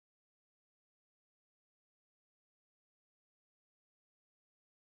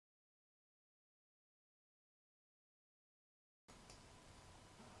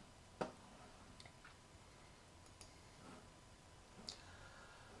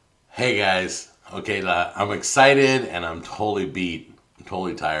Hey guys, okay, I'm excited and I'm totally beat. I'm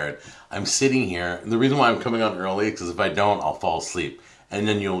totally tired. I'm sitting here. And the reason why I'm coming on early is because if I don't, I'll fall asleep, and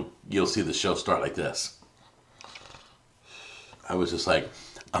then you'll see the show start like this. I was just like,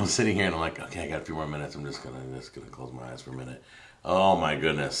 I'm sitting here and I'm like, okay, I got a few more minutes. I'm just gonna close my eyes for a minute. Oh my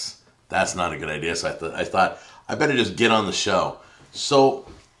goodness, that's not a good idea. So I thought I better just get on the show. So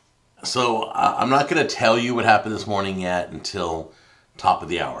I'm not gonna tell you what happened this morning yet until top of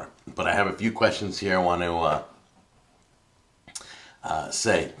the hour. But I have a few questions here I want to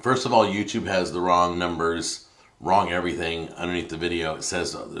say. First of all, YouTube has the wrong numbers, wrong everything underneath the video. It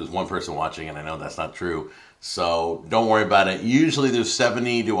says there's one person watching, and I know that's not true. So don't worry about it. Usually there's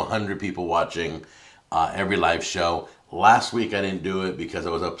 70 to 100 people watching every live show. Last week I didn't do it because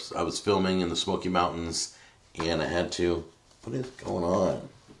I was filming in the Smoky Mountains, and I had to. What is going on?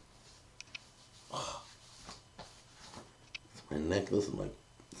 My necklace is like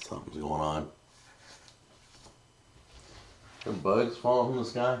something's going on. Are bugs falling from the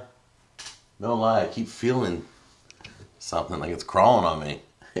sky? No lie, I keep feeling something like it's crawling on me.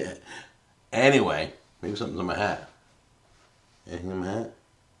 Anyway, maybe something's in my hat. Anything in my hat?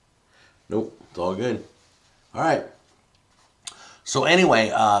 Nope, it's all good. All right. So anyway,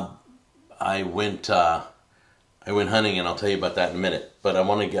 I went hunting, and I'll tell you about that in a minute. But I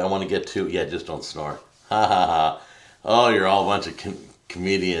want to get to just don't snore. Ha ha ha. Oh, you're all a bunch of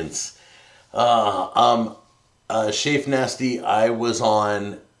comedians. Shafe Nasty, I've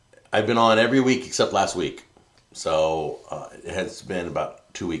been on every week except last week. So it has been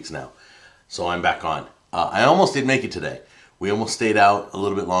about 2 weeks now. So I'm back on. I almost did make it today. We almost stayed out a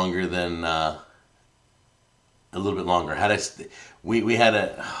little bit longer than, we had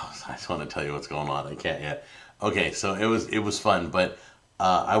I just want to tell you what's going on. I can't yet. Okay, so it was fun, but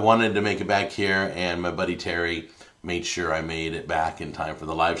I wanted to make it back here, and my buddy Terry made sure I made it back in time for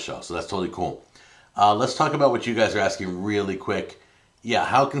the live show. So that's totally cool. Let's talk about what you guys are asking really quick. Yeah,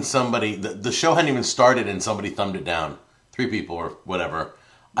 how can somebody... The show hadn't even started and somebody thumbed it down. 3 people or whatever.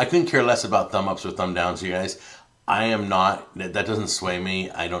 I couldn't care less about thumb ups or thumb downs, you guys. I am not... That doesn't sway me.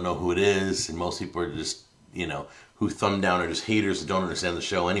 I don't know who it is. And most people are just, who thumb down are just haters that don't understand the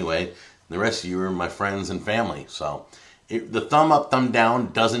show anyway. The rest of you are my friends and family. So the thumb up, thumb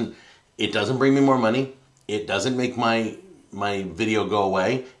down doesn't bring me more money. It doesn't make my video go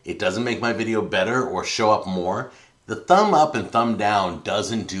away. It doesn't make my video better or show up more. The thumb up and thumb down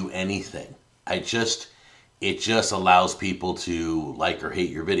doesn't do anything. It just allows people to like or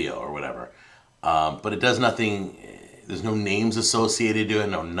hate your video or whatever. But it does nothing. There's no names associated to it,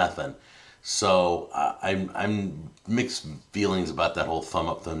 no nothing. So I'm mixed feelings about that whole thumb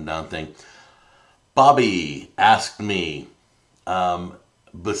up, thumb down thing. Bobby asked me, but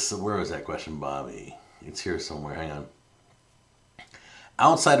where was that question, Bobby? It's here somewhere. Hang on.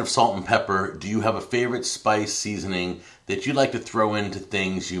 Outside of salt and pepper, do you have a favorite spice seasoning that you like to throw into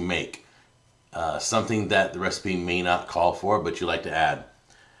things you make? Something that the recipe may not call for, but you like to add.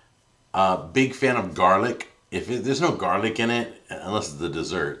 Big fan of garlic. If there's no garlic in it, unless it's the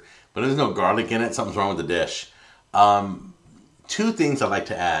dessert, but if there's no garlic in it, something's wrong with the dish. 2 things I like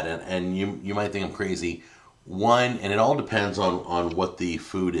to add, and you might think I'm crazy. One, and it all depends on what the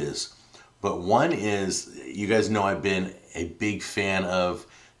food is. But one is, you guys know I've been a big fan of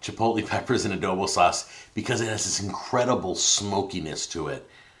chipotle peppers and adobo sauce because it has this incredible smokiness to it.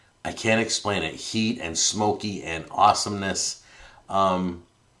 I can't explain it. Heat and smoky and awesomeness.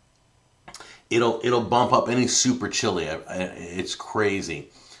 It'll bump up any super chili. It's crazy.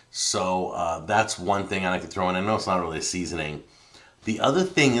 So that's one thing I like to throw in. I know it's not really a seasoning. The other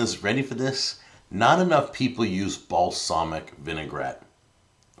thing is, ready for this? Not enough people use balsamic vinaigrette.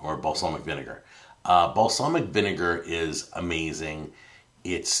 Or balsamic vinegar. Balsamic vinegar is amazing.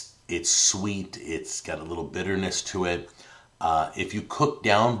 It's sweet. It's got a little bitterness to it. If you cook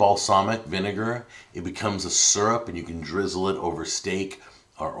down balsamic vinegar, it becomes a syrup, and you can drizzle it over steak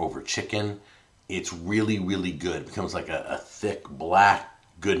or over chicken. It's really, really good. It becomes like a thick black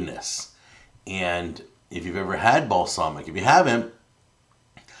goodness. And if you've ever had balsamic, if you haven't,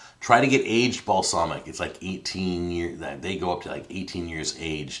 try to get aged balsamic. It's like 18 years. They go up to like 18 years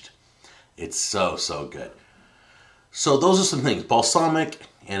aged. It's so, so good. So those are some things. Balsamic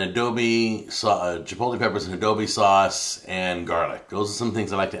and chipotle peppers and adobe sauce and garlic. Those are some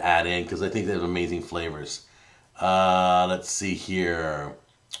things I like to add in because I think they have amazing flavors. Let's see here.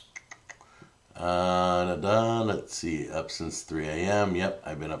 Let's see. Up since 3 a.m. Yep,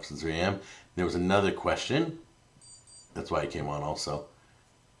 I've been up since 3 a.m. There was another question. That's why I came on also.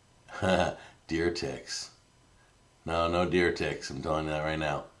 Deer ticks. No deer ticks. I'm telling you that right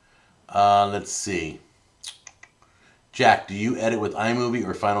now. Let's see. Jack, do you edit with iMovie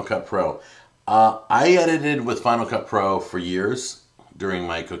or Final Cut Pro? I edited with Final Cut Pro for years during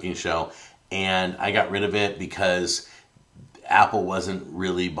my cooking show, and I got rid of it because Apple wasn't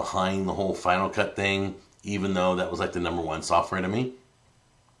really behind the whole Final Cut thing, even though that was like the #1 software to me.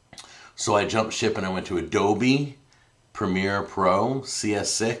 So I jumped ship and I went to Adobe Premiere Pro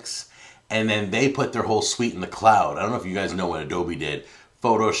CS6, and then they put their whole suite in the cloud. I don't know if you guys know what Adobe did.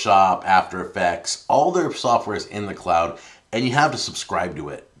 Photoshop, After Effects, all their software is in the cloud, and you have to subscribe to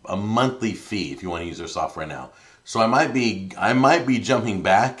it. A monthly fee if you want to use their software now. So I might be jumping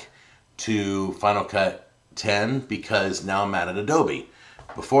back to Final Cut 10 because now I'm mad at Adobe.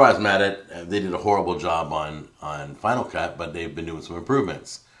 Before I was mad at, they did a horrible job on Final Cut, but they've been doing some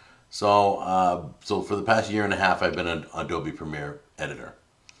improvements. So for the past year and a half, I've been an Adobe Premiere editor.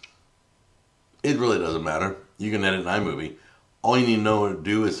 It really doesn't matter. You can edit in iMovie. All you need to know to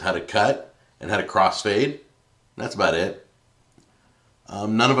do is how to cut and how to crossfade. That's about it.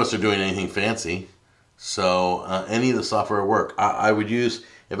 None of us are doing anything fancy. So any of the software work. I would use,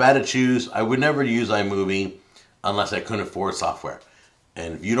 if I had to choose, I would never use iMovie unless I couldn't afford software.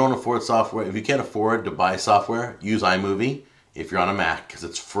 And if you don't afford software, if you can't afford to buy software, use iMovie if you're on a Mac because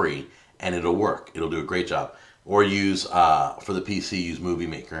it's free and it'll work. It'll do a great job. Or use, for the PC, use Movie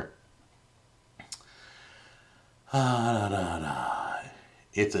Maker.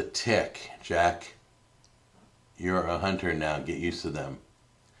 It's a tick, Jack. You're a hunter now. Get used to them.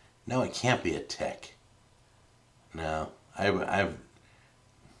 No, it can't be a tick. No, I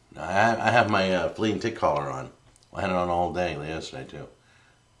have my flea and tick collar on. I had it on all day yesterday too.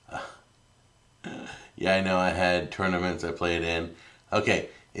 Yeah, I know. I had tournaments I played in. Okay,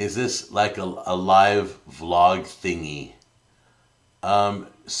 is this like a live vlog thingy?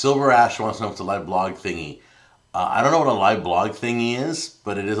 Silver Ash wants to know if it's a live blog thingy. I don't know what a live blog thingy is,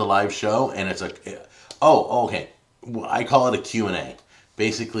 but it is a live show, and it's a... Oh, okay. I call it a Q&A.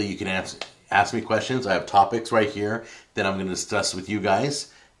 Basically, you can ask me questions. I have topics right here that I'm going to discuss with you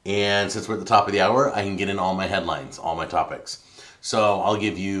guys. And since we're at the top of the hour, I can get in all my headlines, all my topics. So I'll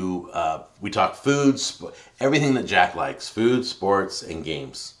give you... we talk foods, everything that Jack likes. Food, sports, and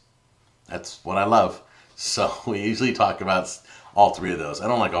games. That's what I love. So we usually talk about all three of those. I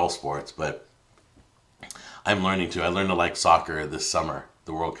don't like all sports, but... I'm learning to. I learned to like soccer this summer.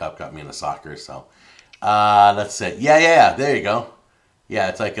 The World Cup got me into soccer, so that's it. Yeah. There you go. Yeah,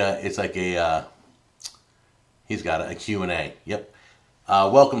 it's like a. He's got a Q&A. Yep.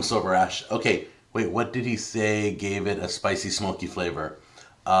 Welcome, Silver Ash. Okay, wait. What did he say? Gave it a spicy, smoky flavor.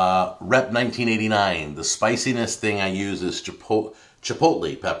 Rep 1989. The spiciness thing I use is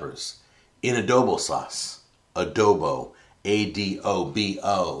chipotle peppers in adobo sauce. Adobo,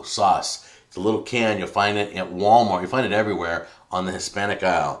 ADOBO sauce. It's a little can. You'll find it at Walmart. You find it everywhere on the Hispanic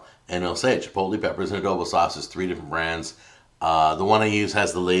aisle. And it'll say it, chipotle peppers and adobo sauces, 3 different brands. The one I use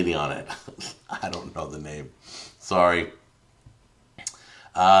has the lady on it. I don't know the name. Sorry.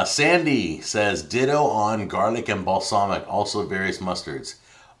 Sandy says, ditto on garlic and balsamic, also various mustards.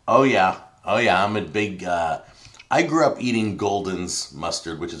 Oh yeah. I'm a big... I grew up eating Golden's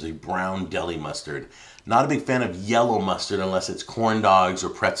mustard, which is a brown deli mustard. Not a big fan of yellow mustard unless it's corn dogs or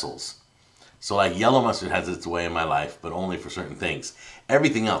pretzels. So like yellow mustard has its way in my life, but only for certain things.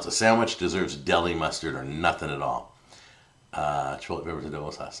 Everything else, a sandwich deserves deli mustard or nothing at all. Chipotle peppers and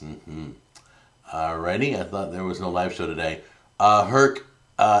adobo sauce. Alrighty, I thought there was no live show today. Herc,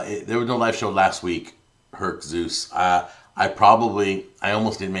 there was no live show last week. Herc Zeus. I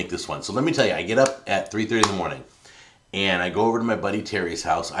almost didn't make this one. So let me tell you, I get up at 3:30 in the morning, and I go over to my buddy Terry's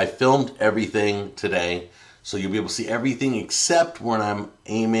house. I filmed everything today. So you'll be able to see everything except when I'm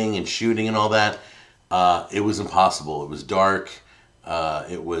aiming and shooting and all that. It was impossible. It was dark.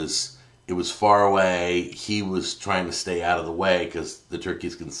 It was far away. He was trying to stay out of the way because the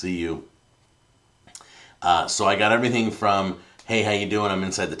turkeys can see you. So I got everything from, hey, how you doing? I'm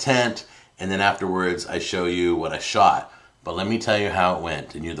inside the tent. And then afterwards, I show you what I shot. But let me tell you how it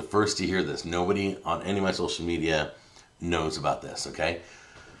went. And you're the first to hear this. Nobody on any of my social media knows about this, okay?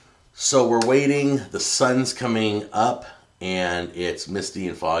 So we're waiting, the sun's coming up, and it's misty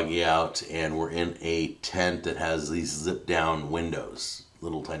and foggy out, and we're in a tent that has these zip-down windows,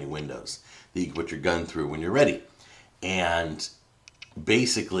 little tiny windows, that you can put your gun through when you're ready. And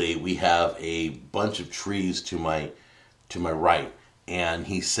basically, we have a bunch of trees to my right. And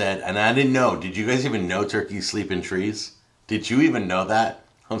he said, and I didn't know, did you guys even know turkeys sleep in trees? Did you even know that?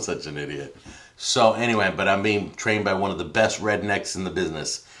 I'm such an idiot. So anyway, but I'm being trained by one of the best rednecks in the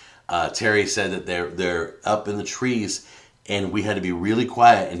business. Terry said that they're up in the trees, and we had to be really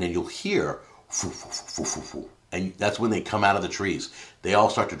quiet, and then you'll hear, and that's when they come out of the trees. They all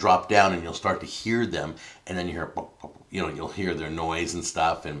start to drop down, and you'll start to hear them, and then you hear, you'll hear their noise and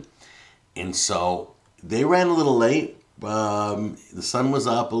stuff, and so they ran a little late. The sun was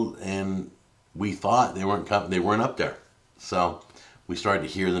up, and we thought they weren't up there. So we started to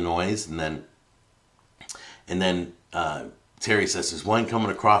hear the noise, and then Terry says, "There's one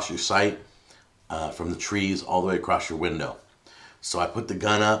coming across your sight from the trees all the way across your window." So I put the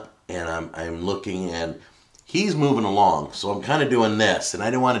gun up, and I'm looking, and he's moving along. So I'm kind of doing this, and I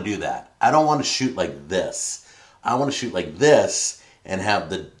didn't want to do that. I don't want to shoot like this. I want to shoot like this and have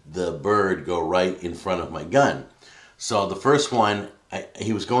the bird go right in front of my gun. So the first one,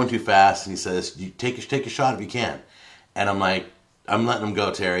 he was going too fast, and he says, "You take a shot if you can." And I'm like, "I'm letting him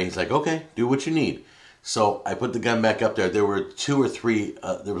go, Terry." He's like, "Okay, do what you need." So I put the gun back up there. There were 2 or 3,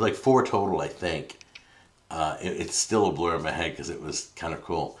 there were like 4 total, I think. It's still a blur in my head because it was kind of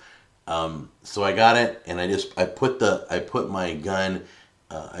cool. So I got it, and I put my gun,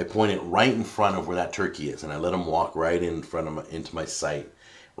 I point it right in front of where that turkey is, and I let him walk right in front of into my sight.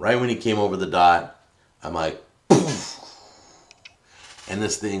 Right when he came over the dot, I'm like, poof, and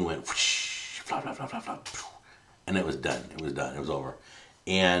this thing went whoosh, flop, flop, flop, flop, flop, and it was done. It was done. It was over.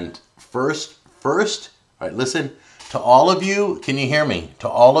 And first, all right, listen, to all of you, can you hear me? To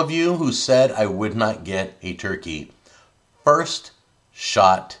all of you who said I would not get a turkey, first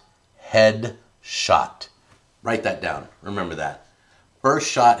shot, head shot. Write that down. Remember that.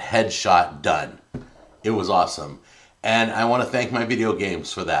 First shot, head shot, done. It was awesome. And I want to thank my video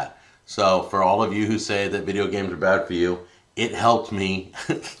games for that. So for all of you who say that video games are bad for you, it helped me.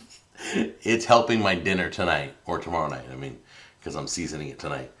 It's helping my dinner tonight, or tomorrow night, I mean, because I'm seasoning it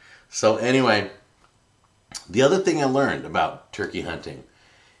tonight. So anyway, the other thing I learned about turkey hunting,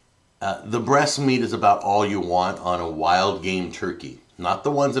 the breast meat is about all you want on a wild game turkey. Not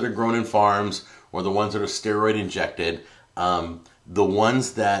the ones that are grown in farms or the ones that are steroid injected. The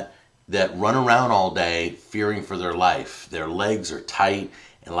ones that run around all day fearing for their life. Their legs are tight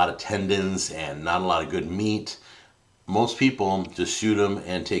and a lot of tendons and not a lot of good meat. Most people just shoot them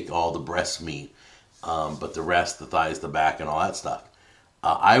and take all the breast meat, but the rest, the thighs, the back, and all that stuff.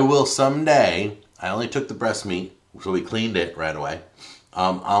 I will someday. I only took the breast meat, so we cleaned it right away.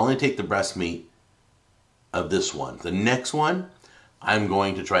 I'll only take the breast meat of this one. The next one, I'm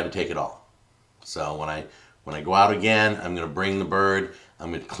going to try to take it all. So when I go out again, I'm going to bring the bird, I'm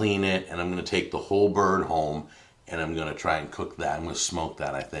going to clean it, and I'm going to take the whole bird home, and I'm going to try and cook that. I'm going to smoke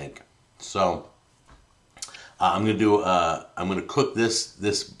that, I think. So I'm going to cook this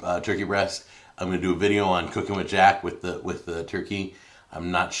turkey breast. I'm going to do a video on cooking with Jack with the turkey. I'm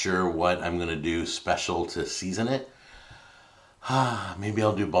not sure what I'm going to do special to season it. Maybe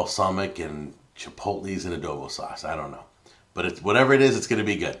I'll do balsamic and chipotles and adobo sauce. I don't know. But whatever it is, it's going to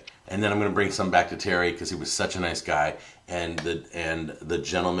be good. And then I'm going to bring some back to Terry because he was such a nice guy. And the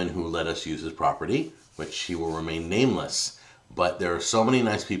gentleman who let us use his property, which he will remain nameless. But there are so many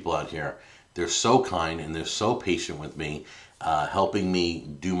nice people out here. They're so kind and they're so patient with me, helping me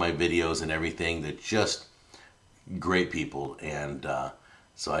do my videos and everything. They're just great people. And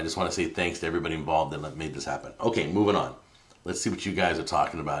so I just want to say thanks to everybody involved that made this happen. Okay, moving on. Let's see what you guys are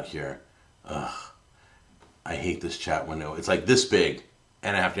talking about here. I hate this chat window. It's like this big,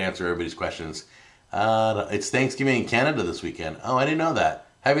 and I have to answer everybody's questions. It's Thanksgiving in Canada this weekend. Oh, I didn't know that.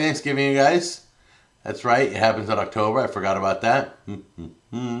 Happy Thanksgiving, you guys. That's right. It happens in October. I forgot about that.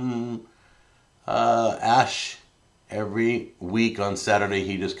 Ash, every week on Saturday,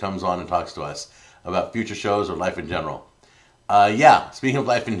 he just comes on and talks to us about future shows or life in general. Yeah, speaking of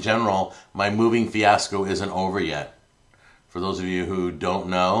life in general, my moving fiasco isn't over yet. For those of you who don't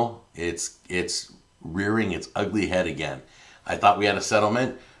know, it's rearing its ugly head again. I thought we had a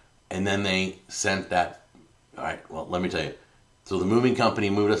settlement, and then they sent that. All right, well, let me tell you. So the moving company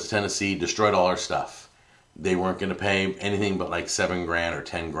moved us to Tennessee, destroyed all our stuff. They weren't going to pay anything but like $7,000 or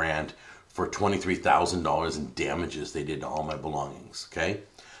 $10,000 for $23,000 in damages they did to all my belongings. Okay,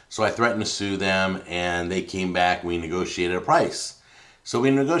 so I threatened to sue them, and they came back. We negotiated a price. So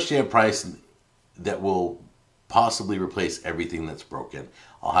we negotiated a price that will possibly replace everything that's broken.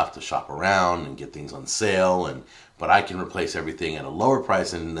 I'll have to shop around and get things on sale, but I can replace everything at a lower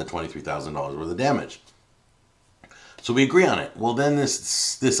price than the $23,000 worth of damage. So we agree on it. Well, then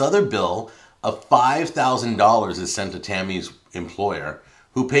this other bill of $5,000 is sent to Tammy's employer,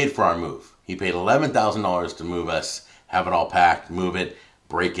 who paid for our move. He paid $11,000 to move us, have it all packed, move it,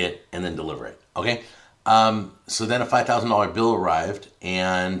 break it, and then deliver it. Okay? So then a $5,000 bill arrived,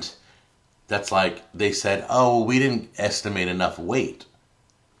 and that's like, they said, oh, we didn't estimate enough weight.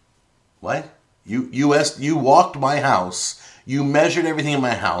 What? You walked my house, you measured everything in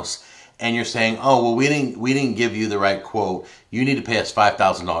my house, and you're saying, oh, well, we didn't give you the right quote. You need to pay us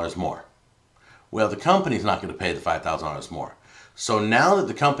 $5,000 more. Well, the company's not going to pay the $5,000 more. So now that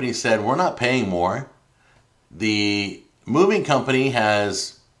the company said we're not paying more, the moving company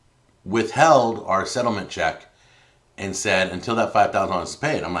has withheld our settlement check and said until that $5,000 is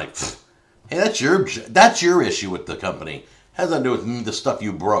paid. I'm like, hey, that's your issue with the company. It has nothing to do with the stuff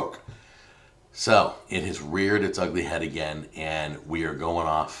you broke. So it has reared its ugly head again, and we are going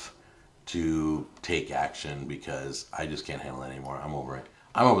off to take action because I just can't handle it anymore. I'm over it.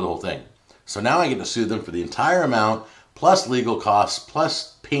 I'm over the whole thing. So now I get to sue them for the entire amount, plus legal costs,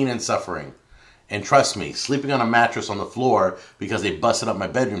 plus pain and suffering. And trust me, sleeping on a mattress on the floor because they busted up my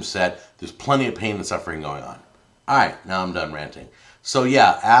bedroom set, there's plenty of pain and suffering going on. All right, now I'm done ranting. So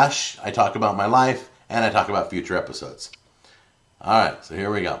yeah, Ash, I talk about my life, and I talk about future episodes. All right, so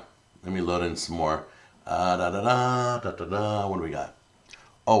here we go. Let me load in some more. What do we got?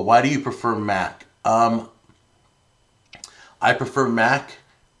 Oh, why do you prefer Mac? I prefer Mac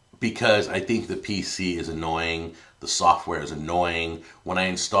because I think the PC is annoying. The software is annoying. When I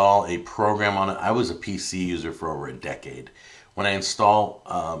install a program on it, I was a PC user for over a decade. When I install,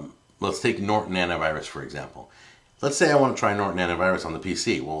 let's take Norton Antivirus, for example. Let's say I want to try Norton Antivirus on the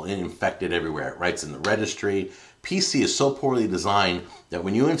PC. Well, it infected everywhere. It writes in the registry. PC is so poorly designed that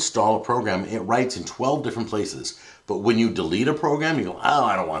when you install a program, it writes in 12 different places. But when you delete a program, you go, oh,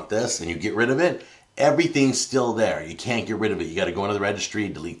 I don't want this, and you get rid of it, everything's still there. You can't get rid of it. You got to go into the registry,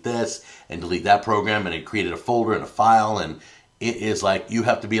 delete this, and delete that program, and it created a folder and a file, and it is like, you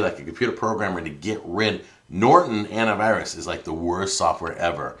have to be like a computer programmer to get rid. Norton Antivirus is like the worst software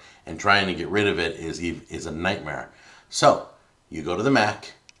ever, and trying to get rid of it is a nightmare. So, you go to the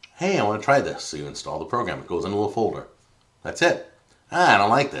Mac, hey, I want to try this. So you install the program. It goes into a little folder. That's it. I don't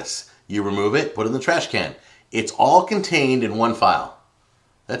like this. You remove it, put it in the trash can. It's all contained in one file.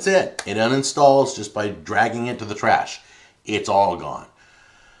 That's it. It uninstalls just by dragging it to the trash. It's all gone.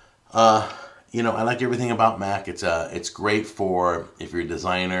 I like everything about Mac. It's great for if you're a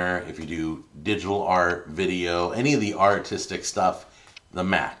designer, if you do digital art, video, any of the artistic stuff, the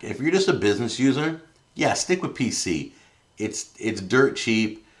Mac. If you're just a business user, yeah, stick with PC. It's dirt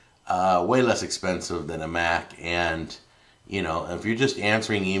cheap, way less expensive than a Mac, and if you're just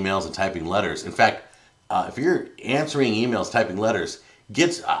answering emails and typing letters. In fact, if you're answering emails, typing letters,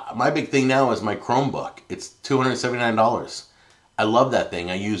 my big thing now is my Chromebook. It's $279. I love that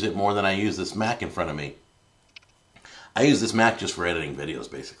thing. I use it more than I use this Mac in front of me. I use this Mac just for editing videos,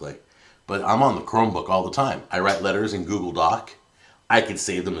 basically. But I'm on the Chromebook all the time. I write letters in Google Doc. I can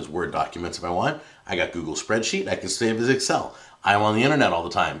save them as Word documents if I want. I got Google Spreadsheet. I can save as Excel. I'm on the internet all the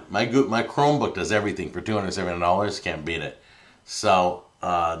time. My Chromebook does everything for $279. Can't beat it. So,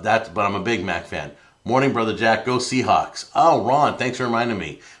 but I'm a big Mac fan. Morning, Brother Jack. Go Seahawks. Oh, Ron, thanks for reminding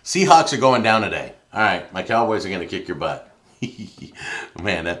me. Seahawks are going down today. All right, my Cowboys are going to kick your butt.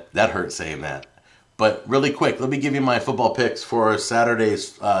 Man, that hurt saying that. But really quick, let me give you my football picks for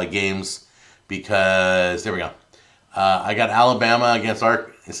Saturday's games because, there we go. I got Alabama against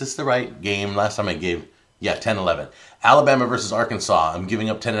Is this the right game? Last time I gave, 10-11. Alabama versus Arkansas. I'm giving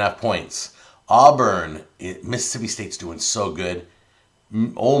up 10.5 points. Auburn, Mississippi State's doing so good.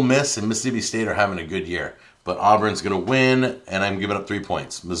 Ole Miss and Mississippi State are having a good year. But Auburn's going to win, and I'm giving up 3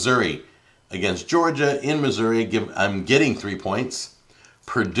 points. Missouri against Georgia in Missouri. I'm getting 3 points.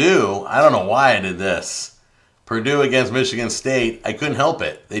 Purdue, I don't know why I did this. Purdue against Michigan State, I couldn't help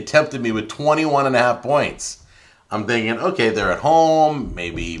it. They tempted me with 21.5 points. I'm thinking, okay, they're at home.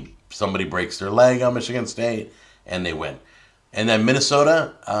 Maybe somebody breaks their leg on Michigan State, and they win. And then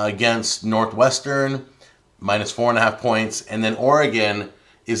Minnesota against Northwestern, minus 4.5 points. And then Oregon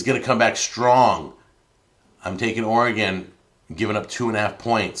is going to come back strong. I'm taking Oregon, giving up 2.5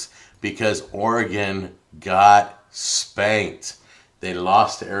 points because Oregon got spanked. They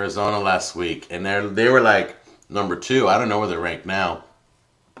lost to Arizona last week, and they were like number 2. I don't know where they're ranked now.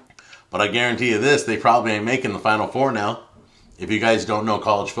 But I guarantee you this, they probably ain't making the Final Four now. If you guys don't know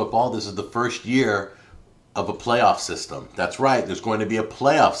college football, this is the first year of a playoff system. That's right, there's going to be a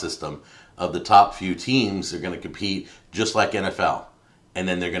playoff system of the top few teams. They're going to compete just like NFL. And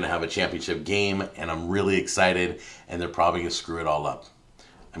then they're going to have a championship game, and I'm really excited, and they're probably going to screw it all up.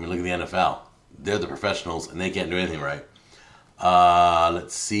 I mean, look at the NFL. They're the professionals, and they can't do anything right.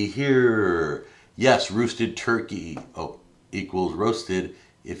 Let's see here. Yes, roosted turkey equals roasted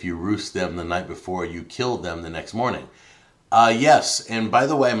if you roost them the night before you kill them the next morning. Yes, and by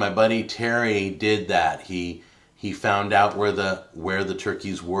the way, my buddy Terry did that. He found out where the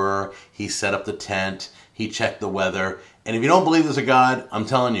turkeys were. He set up the tent. He checked the weather. And if you don't believe there's a God, I'm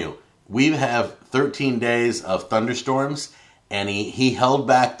telling you, we have 13 days of thunderstorms, and he held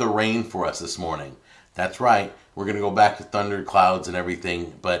back the rain for us this morning. That's right. We're going to go back to thunder clouds and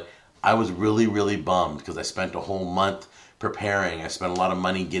everything, but I was really, really bummed because I spent a whole month preparing. I spent a lot of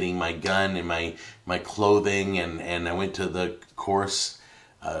money getting my gun and my clothing, and I went to the course,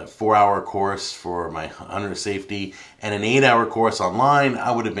 4-hour course for my hunter safety, and an 8-hour course online.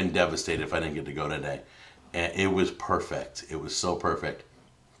 I would have been devastated if I didn't get to go today. And it was perfect. It was so perfect.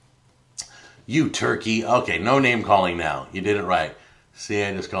 You turkey. Okay, no name calling now. You did it right. See,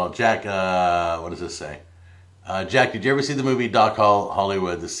 I just called Jack. What does this say? Jack, did you ever see the movie Doc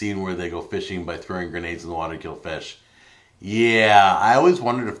Hollywood, the scene where they go fishing by throwing grenades in the water to kill fish? Yeah, I always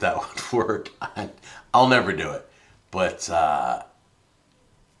wondered if that would work. I'll never do it. But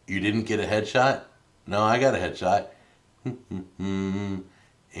you didn't get a headshot? No, I got a headshot.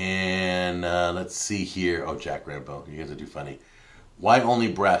 And let's see here. Oh, Jack Rambo, you guys are too funny. Why only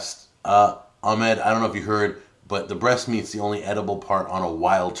breast? Ahmed, I don't know if you heard, but the breast meat's the only edible part on a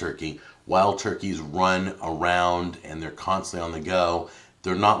wild turkey. Wild turkeys run around and they're constantly on the go.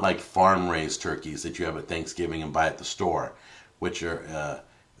 They're not like farm-raised turkeys that you have at Thanksgiving and buy at the store, which are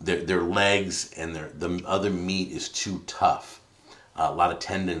their legs and the other meat is too tough. A lot of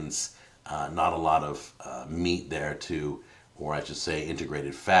tendons, not a lot of meat there to, or I should say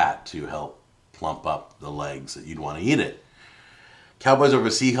integrated fat to help plump up the legs that you'd want to eat it. Cowboys over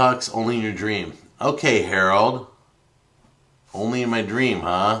Seahawks, only in your dream. Okay, Harold. Only in my dream,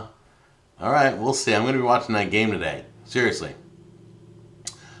 huh? All right, we'll see. I'm going to be watching that game today. Seriously.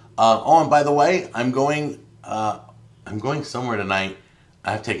 Oh, and by the way, I'm going somewhere tonight.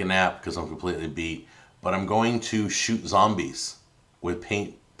 I have to take a nap because I'm completely beat. But I'm going to shoot zombies with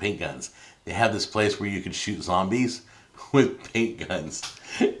paint guns. They have this place where you can shoot zombies with paint guns.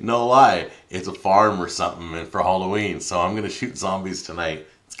 No lie, it's a farm or something, and for Halloween. So I'm gonna shoot zombies tonight.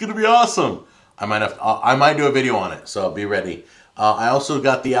 It's gonna be awesome. I might do a video on it, so be ready. I also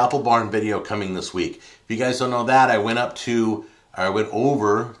got the Apple Barn video coming this week. If you guys don't know that, I went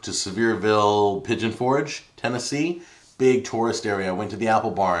over to Sevierville, Pigeon Forge, Tennessee. Big tourist area. I went to the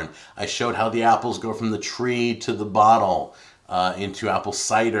Apple Barn. I showed how the apples go from the tree to the bottle. Into apple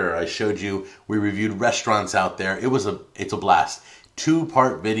cider. I showed you, we reviewed restaurants out there. It's a blast.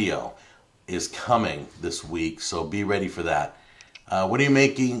 2-part video is coming this week, so be ready for that. What are you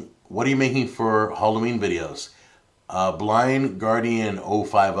making for Halloween videos? Blind Guardian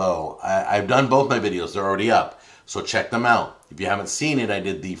 050. I've done both my videos. They're already up, so check them out. If you haven't seen it, I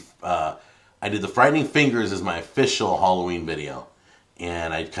did the Frightening Fingers as my official Halloween video,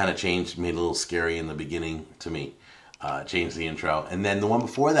 and I kind of made it a little scary in the beginning to me. Change the intro. And then the one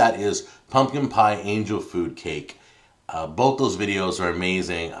before that is Pumpkin Pie Angel Food Cake. Both those videos are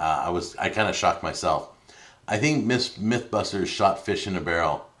amazing. I kind of shocked myself. I think Mythbusters shot fish in a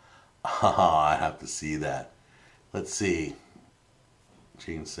barrel. I have to see that. Let's see.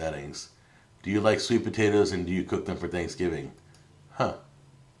 Change settings. Do you like sweet potatoes and do you cook them for Thanksgiving? Huh.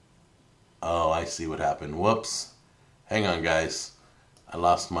 Oh, I see what happened. Whoops. Hang on, guys. I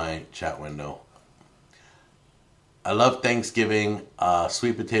lost my chat window. I love Thanksgiving,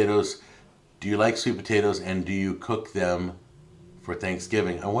 sweet potatoes. Do you like sweet potatoes and do you cook them for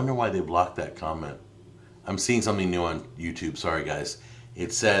Thanksgiving? I wonder why they blocked that comment. I'm seeing something new on YouTube. Sorry, guys.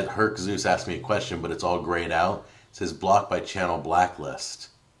 It said, Herc Zeus asked me a question, but it's all grayed out. It says blocked by channel blacklist.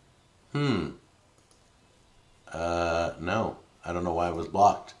 No. I don't know why it was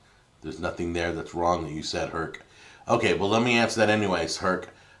blocked. There's nothing there that's wrong that you said, Herc. Okay, well, let me answer that anyways, Herc.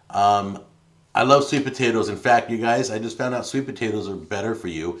 I love sweet potatoes. In fact, you guys, I just found out sweet potatoes are better for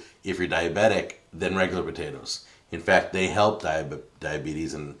you if you're diabetic than regular potatoes. In fact, they help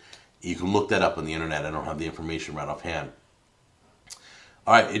diabetes, and you can look that up on the internet. I don't have the information right offhand.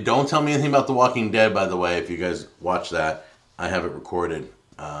 All right, don't tell me anything about The Walking Dead, by the way, if you guys watch that. I have it recorded.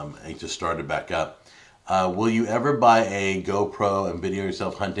 It just started back up. Will you ever buy a GoPro and video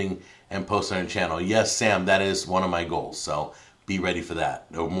yourself hunting and post on your channel? Yes, Sam, that is one of my goals, so be ready for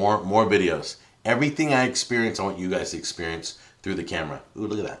that. More videos. Everything I experience, I want you guys to experience through the camera. Ooh,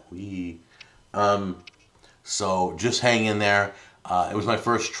 look at that. So just hang in there. It was my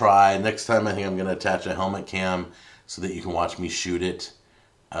first try. Next time I think I'm going to attach a helmet cam so that you can watch me shoot it.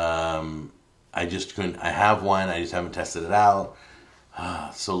 I just couldn't. I have one. I just haven't tested it out.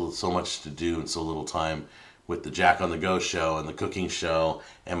 So much to do in so little time with the Jack on the Go show and the cooking show.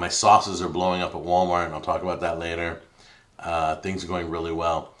 And my sauces are blowing up at Walmart, and I'll talk about that later. Things are going really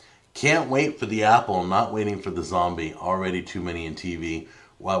well. Can't wait for the apple. Not waiting for the zombie. Already too many in TV.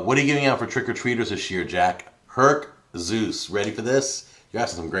 Well, what are you giving out for trick-or-treaters this year, Jack? Herc Zeus. Ready for this? You're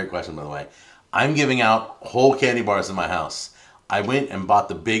asking some great questions, by the way. I'm giving out whole candy bars in my house. I went and bought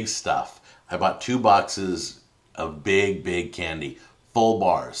the big stuff. I bought 2 boxes of big candy. Full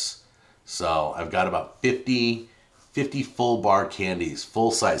bars. So I've got about 50 50 full bar candies,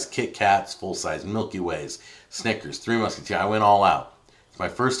 full size Kit Kats, full size Milky Ways, Snickers, Three Musketeers. I went all out. It's my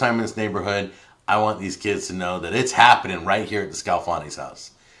first time in this neighborhood. I want these kids to know that it's happening right here at the Scalfani's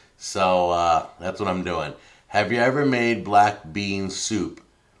house. So that's what I'm doing. Have you ever made black bean soup?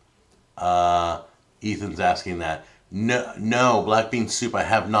 Ethan's asking that. No, black bean soup I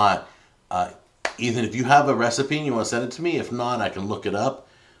have not. Ethan, if you have a recipe and you want to send it to me, if not, I can look it up.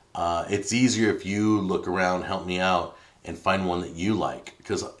 It's easier if you look around, help me out, and find one that you like.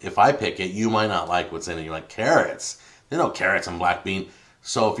 Because if I pick it, you might not like what's in it. You're like, carrots. There's no carrots in black bean.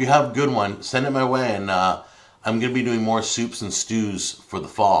 So if you have a good one, send it my way. And I'm going to be doing more soups and stews for the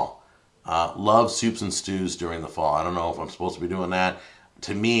fall. Love soups and stews during the fall. I don't know if I'm supposed to be doing that.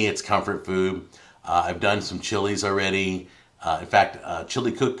 To me, it's comfort food. I've done some chilies already. In fact,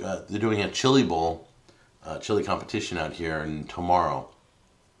 Chili Cook, they're doing a chili bowl, chili competition out here and tomorrow.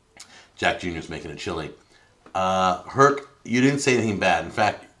 Jack Jr.'s making a chili. Herc, you didn't say anything bad. In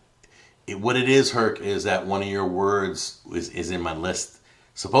fact, what it is, Herc, is that one of your words is in my list.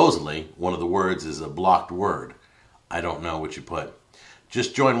 Supposedly, one of the words is a blocked word. I don't know what you put.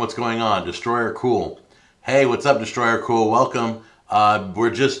 Just join what's going on. Destroyer Cool. Hey, what's up, Destroyer Cool? Welcome.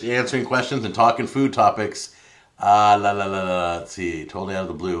 We're just answering questions and talking food topics. Let's see, totally out of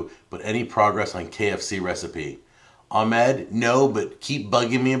the blue. But any progress on KFC recipe? Ahmed, no, but keep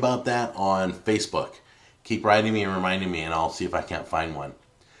bugging me about that on Facebook. Keep writing me and reminding me, and I'll see if I can't find one.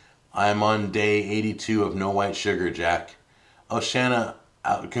 I'm on day 82 of no white sugar, Jack. Oh, Shanna,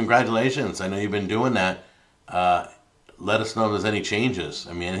 congratulations. I know you've been doing that. Let us know if there's any changes.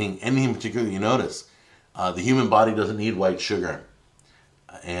 I mean, anything in particular you notice. The human body doesn't need white sugar.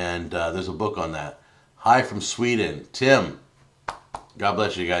 And there's a book on that. Hi from Sweden. Tim. God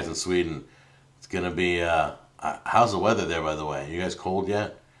bless you guys in Sweden. It's going to be... how's the weather there, by the way? You guys cold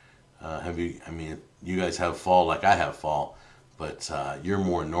yet? You guys have fall like I have fall. But you're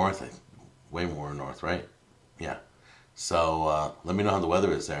more north. Way more north, right? Yeah. So let me know how the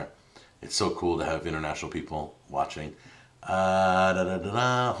weather is there. It's so cool to have international people watching.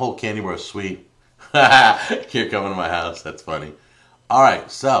 Whole candy bar is sweet. You're coming to my house. That's funny. All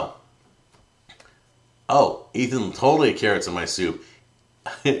right, so. Oh, Ethan, totally carrots in my soup.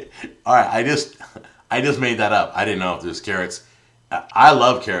 All right, I just made that up. I didn't know if there's carrots. I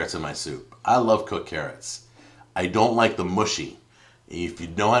love carrots in my soup. I love cooked carrots. I don't like the mushy. If you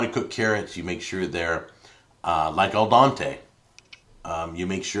know how to cook carrots, you make sure they're like al dente. You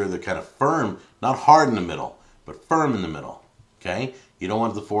make sure they're kind of firm, not hard in the middle, but firm in the middle. Okay? You don't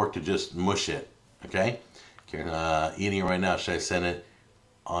want the fork to just mush it. Okay? Eating it right now. Should I send it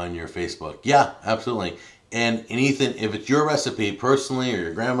on your Facebook? Yeah, absolutely. And Ethan, if it's your recipe personally or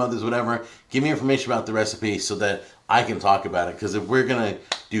your grandmother's, whatever, give me information about the recipe so that I can talk about it. Because if we're going to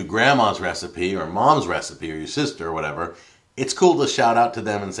do grandma's recipe or mom's recipe or your sister or whatever, it's cool to shout out to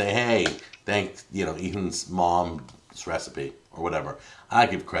them and say, hey, thanks, Ethan's mom's recipe or whatever. I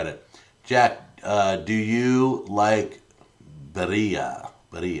give credit. Jack, do you like birria?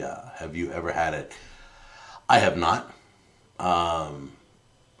 Birria. Have you ever had it? I have not.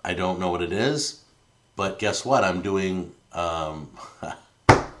 I don't know what it is, but guess what? I'm doing, I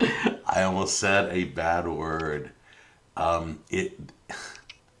almost said a bad word. Okay,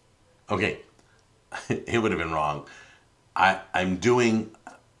 it would have been wrong. I'm doing,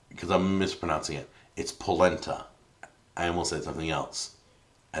 because I'm mispronouncing it, it's polenta. I almost said something else.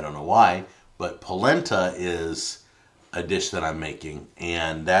 I don't know why, but polenta is a dish that I'm making,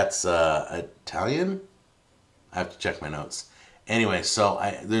 and that's Italian? I have to check my notes. Anyway, so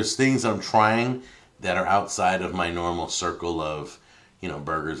there's things I'm trying that are outside of my normal circle of,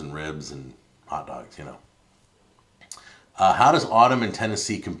 burgers and ribs and hot dogs, How does autumn in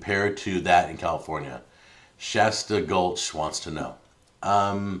Tennessee compare to that in California? Shasta Gulch wants to know.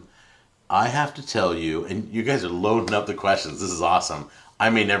 I have to tell you, and you guys are loading up the questions. This is awesome. I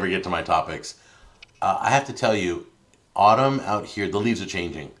may never get to my topics. I have to tell you, autumn out here, the leaves are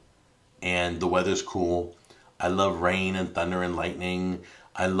changing. And the weather's cool. I love rain and thunder and lightning.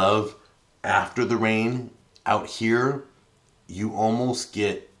 I love after the rain out here, you almost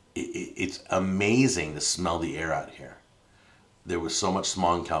get, it's amazing to smell the air out here. There was so much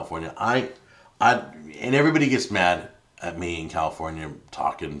smog in California. And everybody gets mad at me in California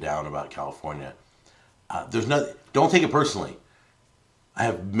talking down about California. Don't take it personally. I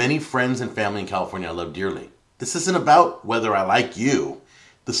have many friends and family in California I love dearly. This isn't about whether I like you.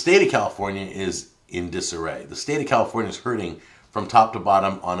 The state of California is in disarray. The state of California is hurting from top to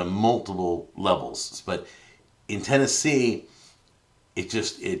bottom on a multiple levels. But in Tennessee,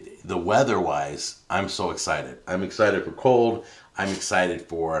 the weather-wise, I'm so excited. I'm excited for cold. I'm excited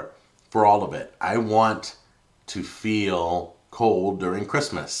for all of it. I want to feel cold during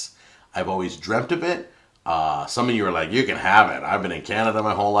Christmas. I've always dreamt of it. Some of you are like, you can have it. I've been in Canada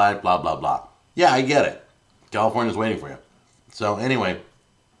my whole life, blah, blah, blah. Yeah, I get it. California's waiting for you. So anyway,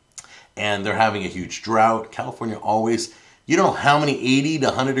 and they're having a huge drought. California always, you know how many 80 to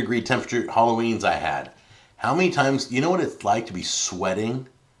 100 degree temperature Halloweens I had? How many times, you know what it's like to be sweating,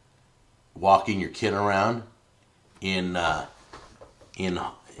 walking your kid around in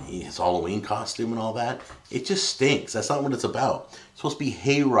his Halloween costume and all that? It just stinks. That's not what it's about. It's supposed to be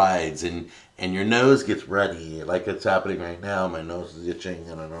hay rides and your nose gets ruddy like it's happening right now. My nose is itching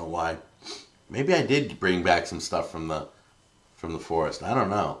and I don't know why. Maybe I did bring back some stuff from the forest. I don't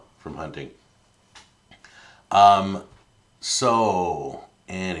know, from hunting. So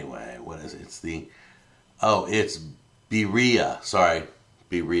anyway, what is it? It's Birria. Sorry,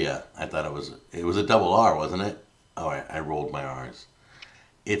 Birria. I thought it was a double R, wasn't it? Oh, I rolled my R's.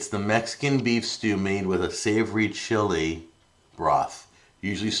 It's the Mexican beef stew made with a savory chili broth,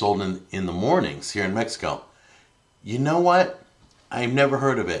 usually sold in the mornings here in Mexico. You know what? I've never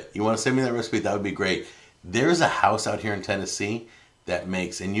heard of it. You want to send me that recipe? That would be great. There's a house out here in Tennessee that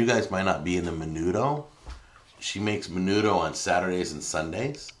makes, and you guys might not be in the menudo. She makes menudo on Saturdays and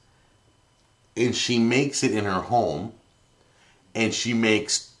Sundays. And she makes it in her home. And she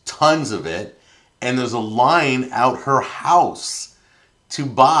makes tons of it. And there's a line out her house to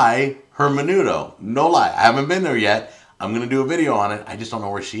buy her menudo. No lie. I haven't been there yet. I'm going to do a video on it. I just don't know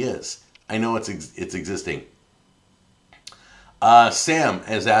where she is. I know it's existing. Sam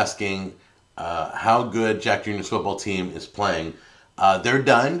is asking how good Jack Jr.'s football team is playing. They're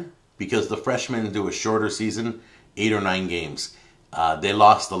done because the freshmen do a shorter season, 8 or 9 games. They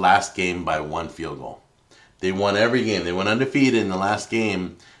lost the last game by 1 field goal. They won every game. They went undefeated in the last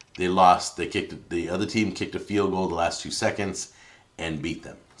game. They lost. The other team kicked a field goal the last 2 seconds and beat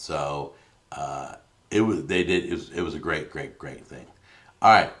them. So it was a great thing.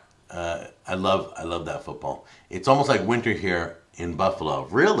 All right. I love that football. It's almost like winter here in Buffalo.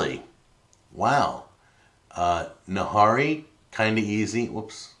 Really? Wow. Nahari, kind of easy.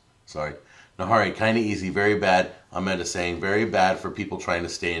 Whoops. Sorry. Nahari, kind of easy, very bad. Ahmed is saying very bad for people trying to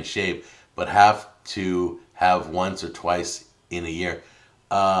stay in shape, but have to have once or twice in a year.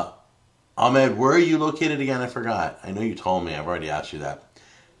 Ahmed, where are you located again? I forgot. I know you told me. I've already asked you that.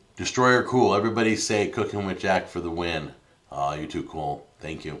 Destroyer cool. Everybody say Cooking with Jack for the win. Oh, you're too cool.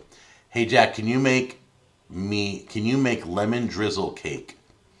 Thank you. Hey Jack, can you make lemon drizzle cake?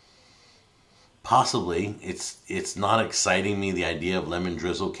 Possibly. It's not exciting me, the idea of lemon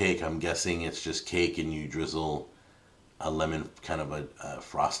drizzle cake. I'm guessing it's just cake and you drizzle a lemon kind of a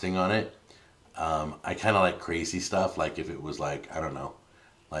frosting on it. I kind of like crazy stuff, like if it was like, I don't know,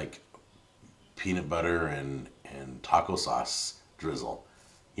 like peanut butter and taco sauce drizzle.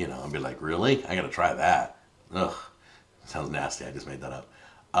 You know, I'd be like, really? I gotta try that. Ugh, sounds nasty. I just made that up.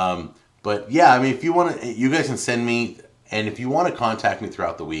 But yeah, I mean, if you want to, you guys can send me, and if you want to contact me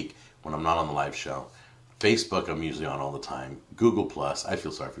throughout the week when I'm not on the live show, Facebook I'm usually on all the time. Google Plus, I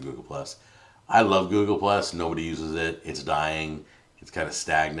feel sorry for Google Plus. I love Google Plus. Nobody uses it. It's dying. It's kind of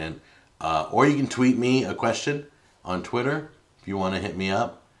stagnant. Or you can tweet me a question on Twitter if you want to hit me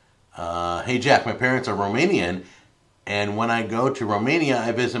up. Hey Jack, my parents are Romanian, and when I go to Romania,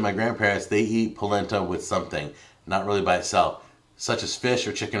 I visit my grandparents. They eat polenta with something, not really by itself, such as fish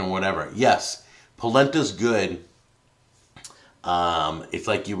or chicken or whatever. Yes, polenta's good. It's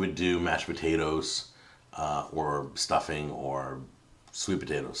like you would do mashed potatoes or stuffing or sweet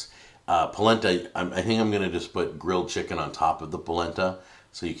potatoes. Polenta, I think I'm going to just put grilled chicken on top of the polenta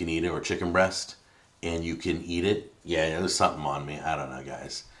so you can eat it, or chicken breast, and you can eat it. Yeah, there's something on me. I don't know,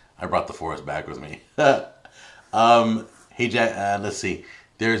 guys. I brought the forest back with me. Hey, Jack, let's see.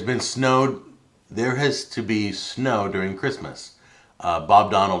 There has to be snow during Christmas.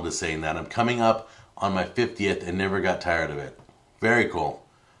 Bob Donald is saying that. I'm coming up on my 50th and never got tired of it. Very cool.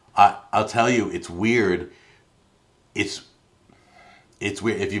 I'll tell you, it's weird. It's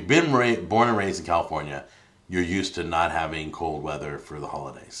weird. If you've been born and raised in California, you're used to not having cold weather for the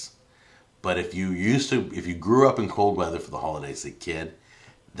holidays. But if you grew up in cold weather for the holidays as a kid,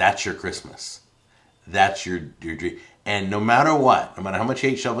 that's your Christmas. That's your dream. And no matter what, no matter how much you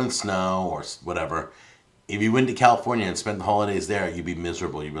hate shoveling snow or whatever, if you went to California and spent the holidays there, you'd be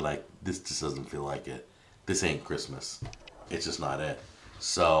miserable. You'd be like, this just doesn't feel like it. This ain't Christmas. It's just not it.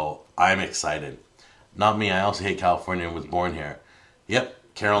 So I'm excited. Not me. I also hate California and was born here. Yep.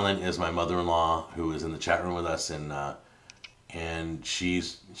 Carolyn is my mother-in-law who is in the chat room with us, and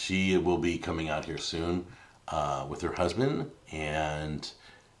she will be coming out here soon with her husband, and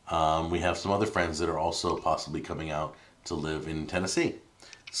we have some other friends that are also possibly coming out to live in Tennessee.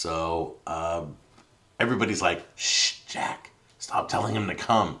 So everybody's like, shh, Jack, stop telling him to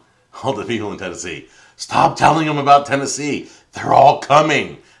come. All the people in Tennessee, stop telling them about Tennessee. They're all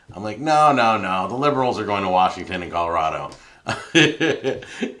coming. I'm like, no. The liberals are going to Washington and Colorado.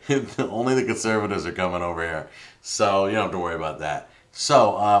 Only the conservatives are coming over here. So you don't have to worry about that.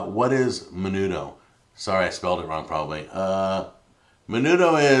 So what is menudo? Sorry, I spelled it wrong probably.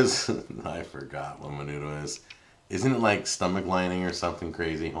 Menudo is, I forgot what menudo is. Isn't it like stomach lining or something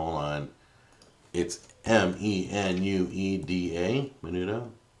crazy? Hold on. It's M-E-N-U-E-D-A. Menudo?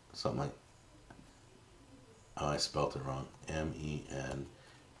 Something like, oh, I spelled it wrong. M-E-N.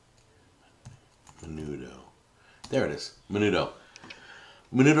 Menudo. There it is. Menudo.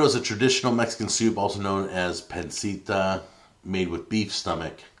 Menudo is a traditional Mexican soup, also known as pancita, made with beef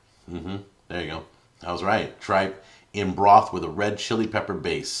stomach. There you go. I was right. Tripe in broth with a red chili pepper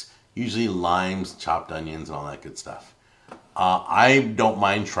base. Usually limes, chopped onions, and all that good stuff. I don't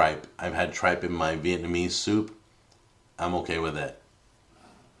mind tripe. I've had tripe in my Vietnamese soup. I'm okay with it.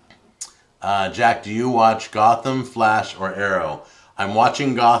 Jack, do you watch Gotham, Flash, or Arrow? I'm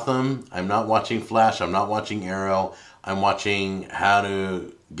watching Gotham. I'm not watching Flash. I'm not watching Arrow. I'm watching How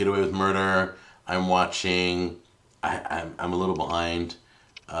to Get Away with Murder. I'm watching... I'm a little behind.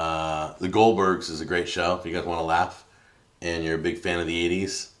 The Goldbergs is a great show. If you guys want to laugh and you're a big fan of the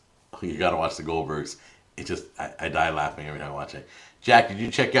 80s, you got to watch the Goldbergs. It just... I die laughing every time I watch it. Jack, did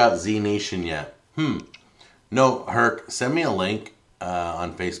you check out Z Nation yet? No, Herc, send me a link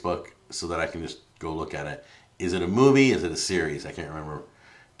on Facebook so that I can just go look at it. Is it a movie? Is it a series? I can't remember.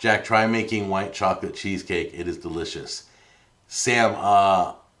 Jack, try making white chocolate cheesecake. It is delicious. Sam,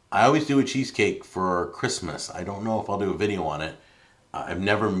 I always do a cheesecake for Christmas. I don't know if I'll do a video on it. I've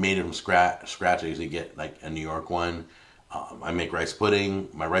never made it from scratch. I usually get like a New York one. I make rice pudding.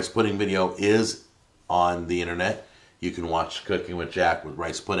 My rice pudding video is on the internet. You can watch Cooking with Jack with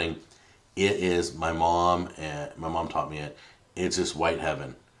rice pudding. It is my mom taught me it. It's just white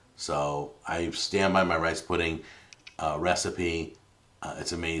heaven. So I stand by my rice pudding recipe.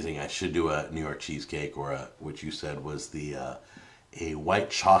 It's amazing. I should do a New York cheesecake or which you said was the a white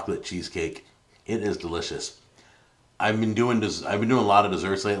chocolate cheesecake. It is delicious. I've been doing a lot of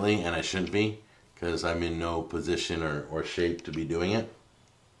desserts lately, and I shouldn't be because I'm in no position or shape to be doing it.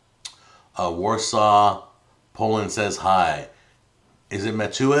 Warsaw, Poland says hi. Is it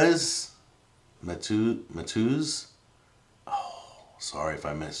Matuez? Matuz? Sorry if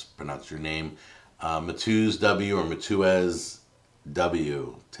I mispronounced your name. Matuz W or Matuez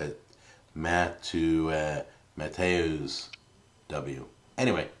W. Mateus W.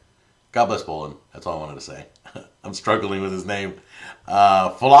 Anyway, God bless Poland. That's all I wanted to say. I'm struggling with his name.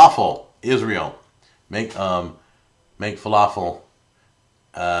 Falafel, Israel. Make falafel.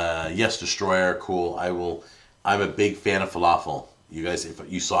 Yes, Destroyer, cool. I'm a big fan of falafel. You guys, if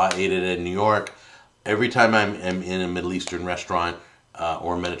you saw, I ate it in New York. Every time I'm in a Middle Eastern restaurant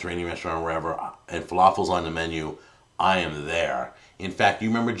or a Mediterranean restaurant or wherever, and falafel's on the menu, I am there. In fact, you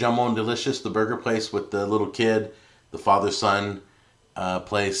remember Jumbo and Delicious, the burger place with the little kid, the father-son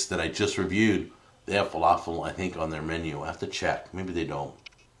place that I just reviewed? They have falafel, I think, on their menu. I have to check. Maybe they don't.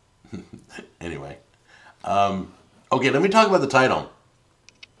 Anyway. Okay, let me talk about the title.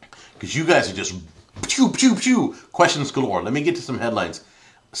 Because you guys are just pew, pew, pew, questions galore. Let me get to some headlines.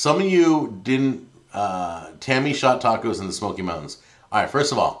 Some of you didn't... Tammy shot tacos in the Smoky Mountains. All right,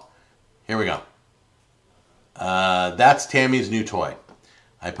 first of all, here we go. That's Tammy's new toy.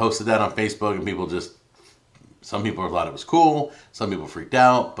 I posted that on Facebook, and some people thought it was cool, some people freaked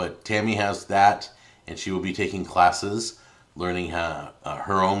out, but Tammy has that, and she will be taking classes, learning her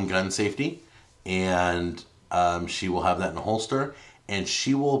own gun safety, and she will have that in a holster, and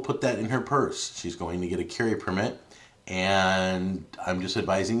she will put that in her purse. She's going to get a carry permit, and I'm just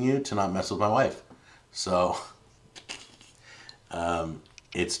advising you to not mess with my wife. So,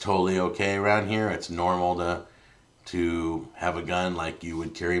 it's totally okay around here. It's normal to have a gun like you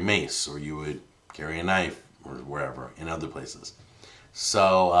would carry mace or you would carry a knife or wherever in other places.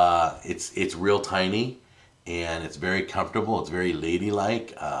 So, it's real tiny and it's very comfortable. It's very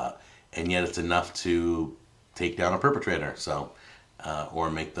ladylike, and yet it's enough to take down a perpetrator. So, or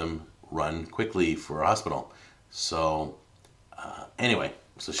make them run quickly for a hospital. So, anyway,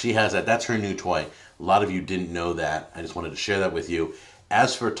 so she has that. That's her new toy. A lot of you didn't know that. I just wanted to share that with you.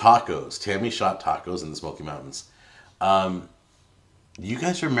 As for tacos, Tammy shot tacos in the Smoky Mountains. Do you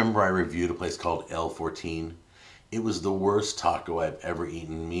guys remember I reviewed a place called L14? It was the worst taco I've ever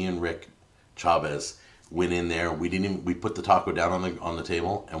eaten. Me and Rick Chavez went in there. We put the taco down on the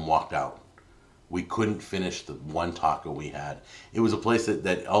table and walked out. We couldn't finish the one taco we had. It was a place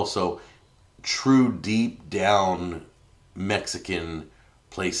that also true deep down Mexican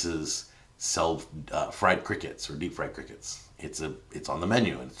places sell fried crickets or deep fried crickets. It's on the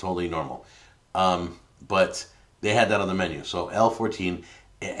menu and it's totally normal. But they had that on the menu. So L14,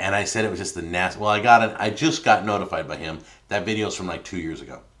 and I said it was just the nasty. Well, I just got notified by him. That video's from like 2 years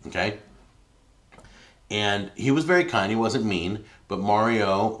ago. Okay. And he was very kind. He wasn't mean. But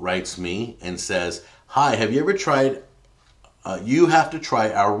Mario writes me and says, "Hi, have you ever tried? You have to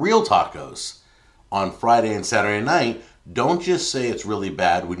try our real tacos on Friday and Saturday night. Don't just say it's really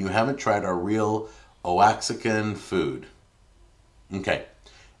bad when you haven't tried our real Oaxacan food." Okay.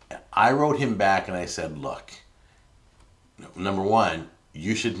 I wrote him back and I said, "Look, number one,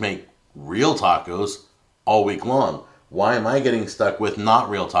 you should make real tacos all week long. Why am I getting stuck with not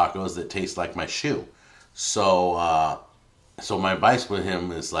real tacos that taste like my shoe?" So, so my advice with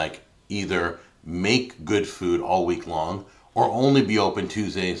him is like either make good food all week long or only be open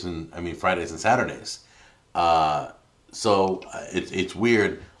Fridays and Saturdays. So it's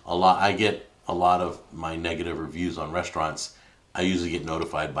weird. I get a lot of my negative reviews on restaurants. I usually get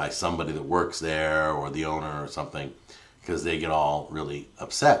notified by somebody that works there or the owner or something because they get all really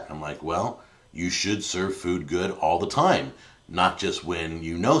upset. I'm like, well, you should serve food good all the time, not just when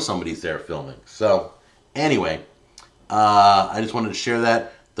you know somebody's there filming. So anyway, I just wanted to share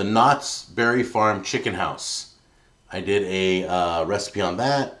that. The Knott's Berry Farm Chicken House. I did a recipe on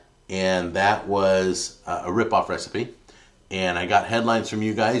that, and that was a rip-off recipe. And I got headlines from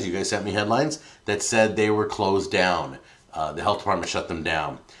you guys. You guys sent me headlines that said they were closed down. The health department shut them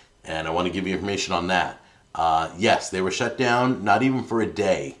down. And I want to give you information on that. Yes, they were shut down, not even for a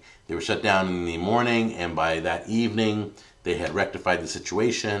day. They were shut down in the morning, and by that evening, they had rectified the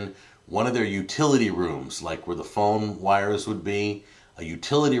situation. One of their utility rooms, like where the phone wires would be, a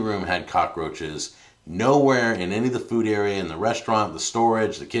utility room had cockroaches. Nowhere in any of the food area, in the restaurant, the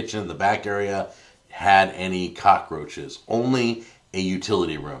storage, the kitchen, the back area, had any cockroaches. Only a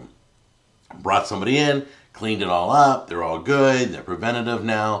utility room. Brought somebody in, cleaned it all up. They're all good. They're preventative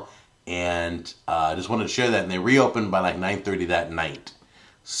now. And I just wanted to share that. And they reopened by like 9:30 that night.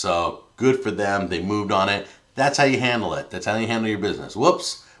 So good for them. They moved on it. That's how you handle it. That's how you handle your business.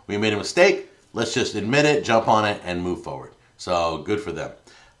 Whoops, we made a mistake. Let's just admit it, jump on it, and move forward. So good for them.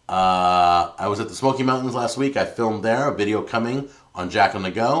 I was at the Smoky Mountains last week. I filmed there, a video coming on Jack on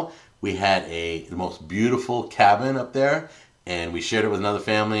the Go. We had the most beautiful cabin up there, and we shared it with another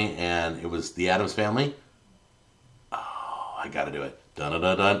family, and it was the Adams family. Oh, I gotta do it.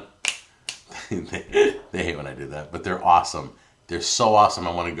 Dun-dun-dun-dun. They hate when I do that, but they're awesome. They're so awesome.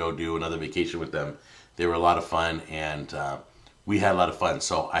 I want to go do another vacation with them. They were a lot of fun, and we had a lot of fun.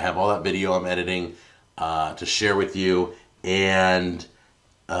 So I have all that video I'm editing to share with you. And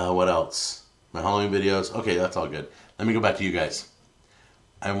what else? My Halloween videos. Okay, that's all good. Let me go back to you guys.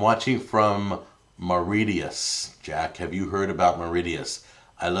 I'm watching from Mauritius. Jack, have you heard about Mauritius?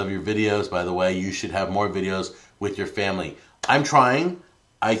 I love your videos. By the way, you should have more videos with your family. I'm trying.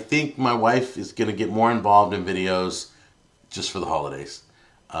 I think my wife is going to get more involved in videos just for the holidays.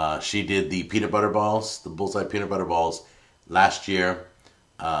 She did the peanut butter balls, the bullseye peanut butter balls last year.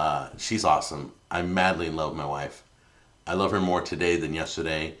 She's awesome. I'm madly in love with my wife. I love her more today than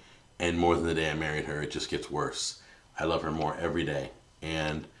yesterday, and more than the day I married her. It just gets worse. I love her more every day,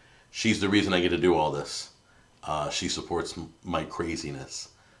 and she's the reason I get to do all this. She supports my craziness.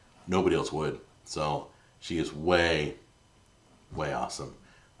 Nobody else would. So she is way, way awesome.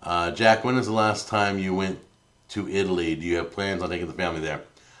 Jack, when is the last time you went to Italy? Do you have plans on taking the family there?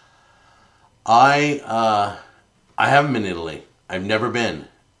 I haven't been to Italy. I've never been.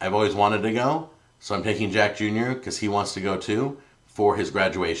 I've always wanted to go. So I'm taking Jack Jr. because he wants to go too for his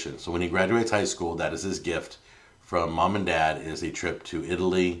graduation. So when he graduates high school, that is his gift from mom and dad, is a trip to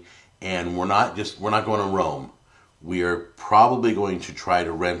Italy. And we're not going to Rome. We are probably going to try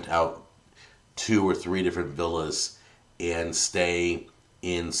to rent out 2 or 3 different villas and stay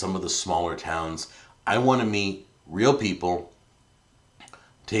in some of the smaller towns. I want to meet real people,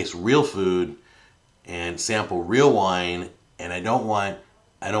 taste real food, and sample real wine. And I don't want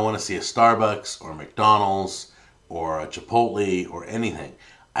to see a Starbucks or a McDonald's or a Chipotle or anything.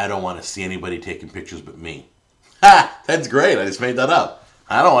 I don't want to see anybody taking pictures but me. Ha! That's great. I just made that up.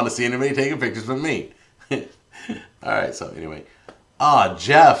 I don't want to see anybody taking pictures but me. All right, so anyway.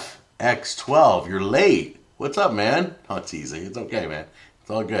 Jeff X12, you're late. What's up, man? Oh, it's easy. It's okay, man. It's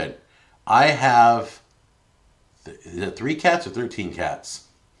all good. I have, is it 3 cats or 13 cats?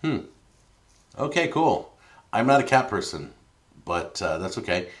 Okay, cool. I'm not a cat person, but that's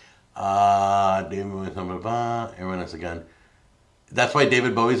okay. Everyone has a gun. That's why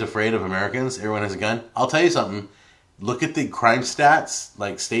David Bowie's afraid of Americans. Everyone has a gun. I'll tell you something. Look at the crime stats,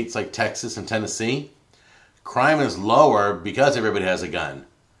 like states like Texas and Tennessee. Crime is lower because everybody has a gun.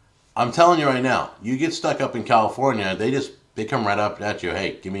 I'm telling you right now, you get stuck up in California, they come right up at you.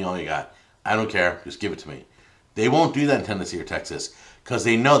 Hey, give me all you got. I don't care. Just give it to me. They won't do that in Tennessee or Texas because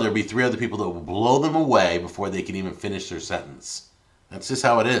they know there'll be three other people that will blow them away before they can even finish their sentence. That's just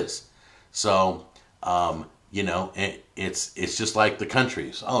how it is. So, it's just like the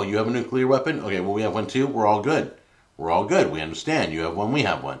countries. Oh, you have a nuclear weapon? Okay, well, we have one too. We're all good. We're all good. We understand. You have one. We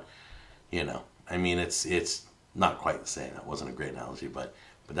have one. I mean, it's not quite the same. That wasn't a great analogy, but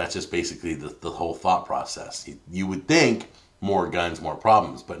that's just basically the whole thought process. You would think more guns, more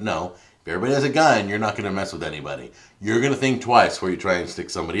problems, but no. If everybody has a gun, you're not going to mess with anybody. You're going to think twice before you try and stick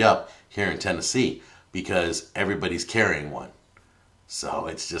somebody up here in Tennessee because everybody's carrying one. So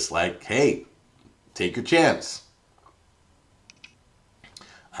it's just like, hey, take your chance.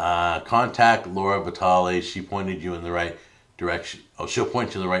 Contact Laura Vitale. She pointed you in the right direction. Oh, she'll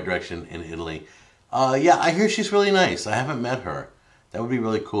point you in the right direction in Italy. Yeah, I hear she's really nice. I haven't met her. That would be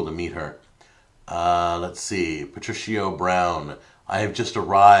really cool to meet her. Let's see. Patricio Brown. I have just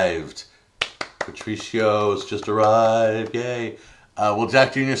arrived. Patricio's just arrived. Yay. Will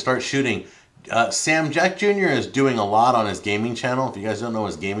Jack Jr. start shooting? Jack Jr. is doing a lot on his gaming channel. If you guys don't know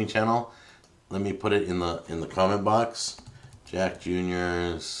his gaming channel, let me put it in the comment box. Jack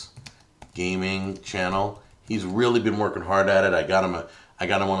Jr.'s gaming channel. He's really been working hard at it. I got him on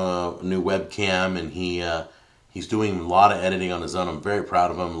a new webcam, and he's doing a lot of editing on his own. I'm very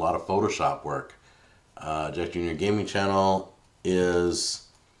proud of him. A lot of Photoshop work. Jack Jr. gaming channel is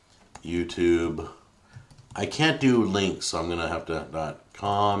YouTube. I can't do links, so I'm gonna have to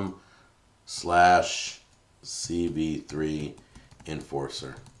 .com/CV3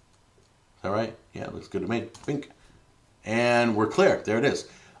 Enforcer. Is that right? Yeah, looks good to me. Think. And we're clear. There it is.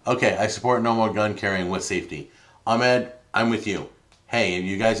 Okay, I support no more gun carrying with safety. Ahmed, I'm with you. Hey,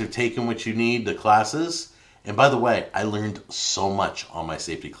 you guys have taken what you need, the classes. And by the way, I learned so much on my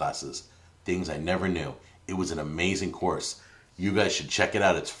safety classes. Things I never knew. It was an amazing course. You guys should check it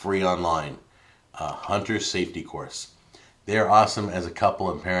out. It's free online. Hunter's Safety Course. They are awesome as a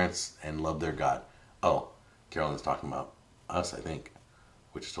couple and parents and love their God. Oh, Carolyn's talking about us, I think,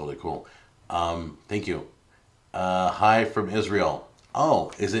 which is totally cool. Thank you. Hi from Israel.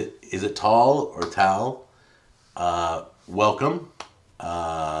 Oh, is it Tal or Tal? Welcome.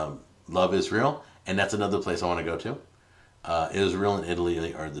 Love Israel. And that's another place I want to go to. Israel and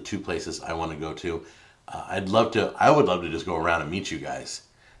Italy are the two places I want to go to. I would love to just go around and meet you guys.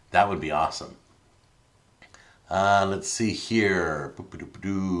 That would be awesome. Let's see here.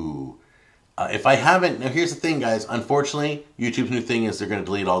 If I haven't, now here's the thing, guys. Unfortunately, YouTube's new thing is they're going to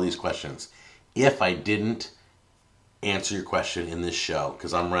delete all these questions. If I didn't answer your question in this show,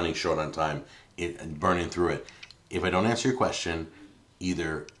 because I'm running short on time, burning through it. If I don't answer your question,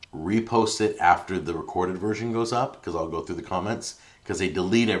 either repost it after the recorded version goes up, because I'll go through the comments, because they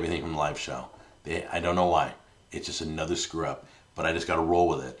delete everything from the live show. I don't know why. It's just another screw up, but I just got to roll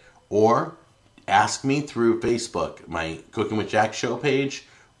with it. Or ask me through Facebook, my Cooking with Jack show page,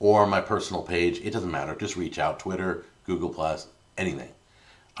 or my personal page. It doesn't matter. Just reach out. Twitter, Google+, anything.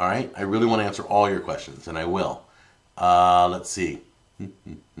 All right? I really want to answer all your questions, and I will. Let's see.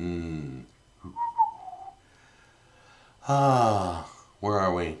 Where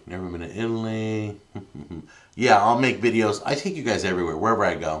are we? Never been to Italy. Yeah, I'll make videos. I take you guys everywhere, wherever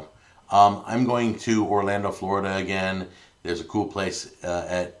I go. I'm going to Orlando, Florida again. There's a cool place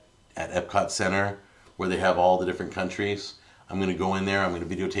at Epcot Center where they have all the different countries. I'm going to go in there. I'm going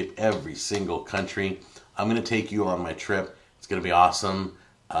to videotape every single country. I'm going to take you on my trip. It's going to be awesome.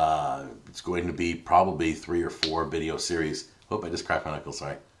 It's going to be probably 3 or 4 video series. Oh, I just cracked my knuckle,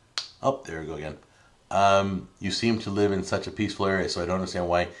 sorry. Oh, there we go again. You seem to live in such a peaceful area, so I don't understand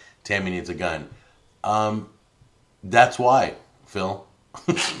why Tammy needs a gun. That's why, Phil.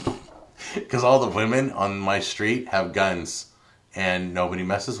 Because all the women on my street have guns, and nobody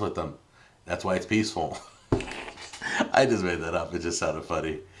messes with them. That's why it's peaceful. I just made that up. It just sounded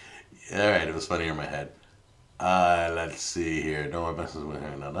funny. All right, it was funny in my head. Let's see here. No one messes with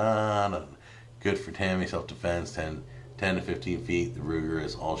her. Good for Tammy. Self-defense. 10 to 15 feet. The Ruger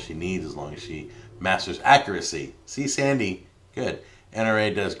is all she needs as long as she masters accuracy. See, Sandy? Good.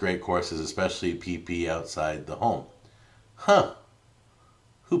 NRA does great courses, especially PP outside the home. Huh.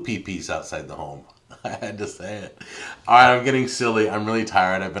 Who PPs outside the home? I had to say it. All right, I'm getting silly. I'm really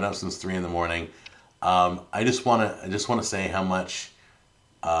tired. I've been up since 3 in the morning. I just want to say how much.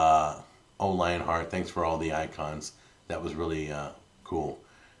 Oh, Lionheart, thanks for all the icons. That was really cool.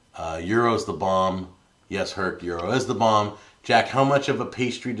 Euro's the bomb. Yes, Herc, Euro is the bomb. Jack, how much of a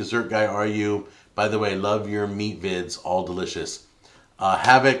pastry dessert guy are you? By the way, love your meat vids, all delicious.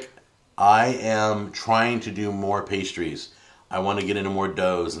 Havoc, I am trying to do more pastries. I want to get into more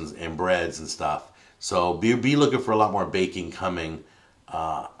doughs and breads and stuff. So be looking for a lot more baking coming.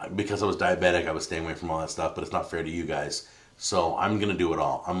 Because I was diabetic, I was staying away from all that stuff, but it's not fair to you guys. So I'm going to do it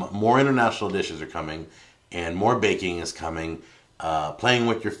all. More international dishes are coming, and more baking is coming. Playing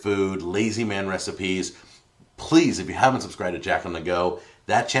with your food, lazy man recipes. Please, if you haven't subscribed to Jack on the Go,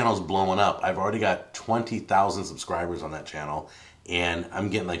 that channel's blowing up. I've already got 20,000 subscribers on that channel, and I'm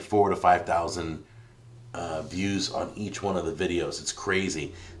getting like 4,000 to 5,000 views on each one of the videos. It's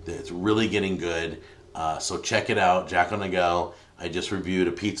crazy. It's really getting good. So check it out, Jack on the Go. I just reviewed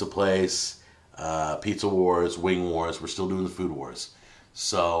a pizza place, Pizza Wars, Wing Wars. We're still doing the Food Wars.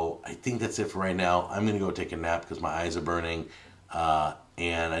 So I think that's it for right now. I'm going to go take a nap because my eyes are burning.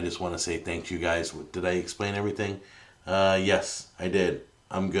 And I just want to say thank you guys. Did I explain everything? Yes, I did.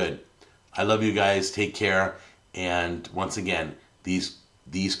 I'm good. I love you guys. Take care. And once again,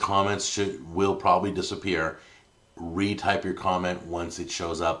 these comments will probably disappear. Retype your comment once it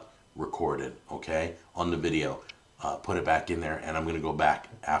shows up recorded, okay, on the video. Put it back in there, and I'm going to go back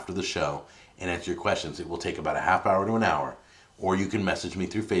after the show and answer your questions. It will take about a half hour to an hour, or you can message me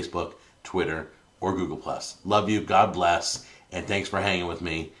through Facebook, Twitter, or Google+. Love you, God bless, and thanks for hanging with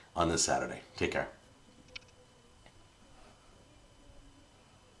me on this Saturday. Take care.